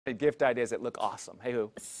Gift ideas that look awesome. Hey, who?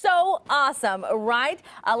 So awesome, right?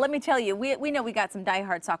 Let me tell you, we know we got some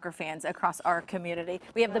diehard soccer fans across our community.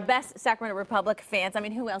 We have the best Sacramento Republic fans. I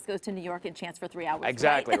mean, who else goes to New York and chants for 3 hours?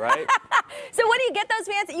 Exactly, right? So what do you get those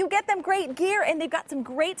fans? You get them great gear, and they've got some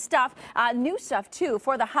great stuff, new stuff too,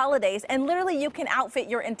 for the holidays. And literally, you can outfit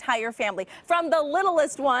your entire family. From the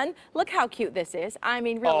littlest one, look how cute this is. I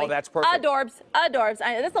mean, really. Oh, that's perfect. Adorbs, adorbs.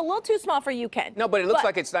 That's a little too small for you, Ken. No, but it looks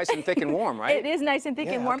like it's nice and thick and warm, right? It is nice and thick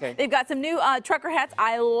and warm. Okay. They've got some new trucker hats.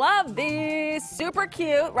 I love these. Super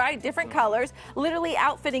cute, right? Different colors. Literally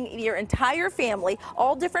outfitting your entire family.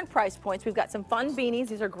 All different price points. We've got some fun beanies.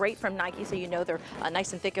 These are great from Nike, so you know they're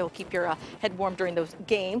nice and thick. It will keep your head warm during those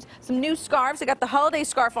games. Some new scarves. I got the holiday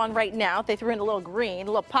scarf on right now. They threw in a little green, a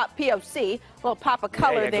little pop POC, a little pop of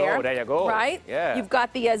color there. There you go. Right? Yeah. You've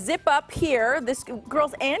got the zip up here. This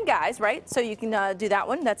girls and guys, right? So you can do that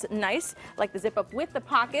one. That's nice. Like the zip up with the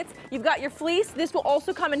pockets. You've got your fleece. This will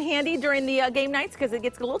also come in handy during the game nights because it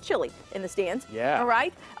gets a little chilly in the stands. Yeah. All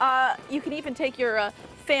right. You can even take your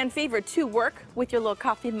fan favorite to work with your little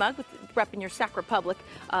coffee mug, with repping your Sac Republic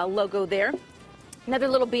logo there. Another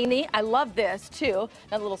little beanie. I love this too.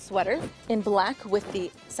 Another little sweater in black with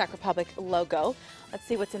the Sac Republic logo. Let's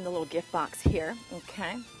see what's in the little gift box here.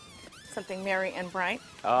 Okay. Something merry and bright.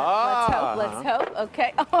 Oh. Let's hope.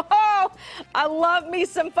 Okay. Oh, I love me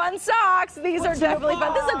some fun socks. These are definitely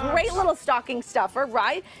fun. This is a great little stocking stuffer,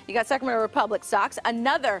 right? You got Sacramento Republic socks.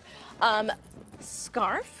 Another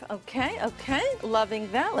scarf. Okay, okay.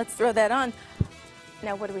 Loving that. Let's throw that on.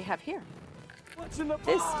 Now, what do we have here?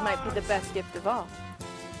 This might be the best gift of all.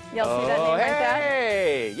 Y'all see that name right there?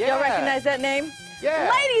 Hey, yeah. Y'all recognize that name?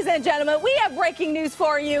 Yeah. Ladies and gentlemen, we have breaking news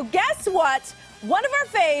for you. Guess what? One of our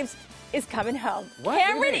faves is coming home. What?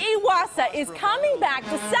 Cameron Iwasa is coming back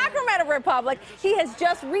to Sacramento Republic. He has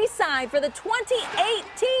just re-signed for the 2018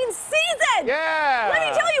 season. Yeah. Let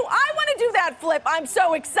me tell you, I want to do that flip. I'm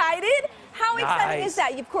so excited. How exciting is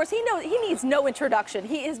that? Of course, he needs no introduction.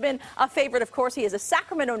 He has been a favorite, of course. He is a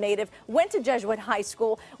Sacramento native, went to Jesuit High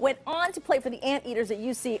School, went on to play for the Anteaters at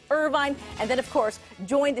UC Irvine, and then, of course,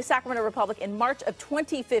 joined the Sacramento Republic in March of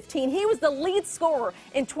 2015. He was the lead scorer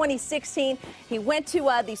in 2016. He went to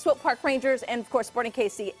the Swope Park Rangers and, of course, Sporting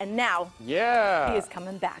KC, and now he is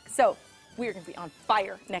coming back. So we're going to be on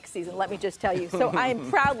fire next season, let me just tell you. So I am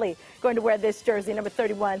proudly going to wear this jersey, number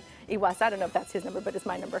 31, Iwasa. I don't know if that's his number, but it's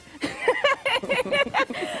my number.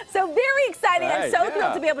 So very exciting. Right, I'm so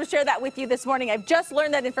thrilled to be able to share that with you this morning. I've just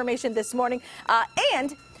learned that information this morning.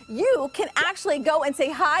 And you can actually go and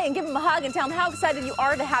say hi and give him a hug and tell him how excited you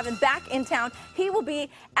are to have him back in town. He will be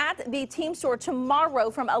at the team store tomorrow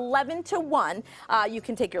from 11 to 1. You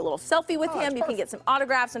can take your little selfie with him. You can get some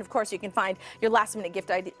autographs. And, of course, you can find your last-minute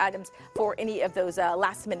gift items for any of those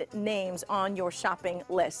last-minute names on your shopping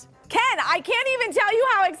list. Ken, I can't even tell you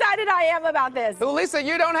how excited I am about this. Julissa,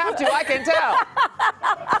 you don't have to. I can tell.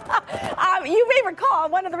 You may recall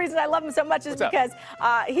one of the reasons I love him so much is because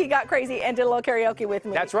he got crazy and did a little karaoke with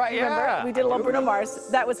me. That's right, Remember? yeah. We did a little Bruno Mars.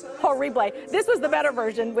 That was horrible. This was the better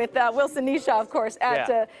version with Wilson Nisha, of course, at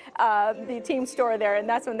the team store there, and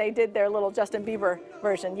that's when they did their little Justin Bieber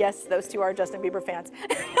version. Yes, those two are Justin Bieber fans.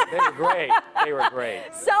 They were great. They were great.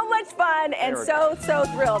 So much fun and so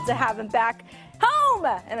thrilled to have him back home,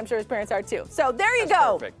 and I'm sure his parents are too. So there you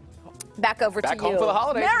go. Perfect. Back over to you. Back home for the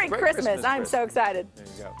holidays. Merry Great Christmas. I'm so excited. There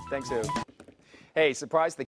you go. Thanks, Sue. Hey, surprise the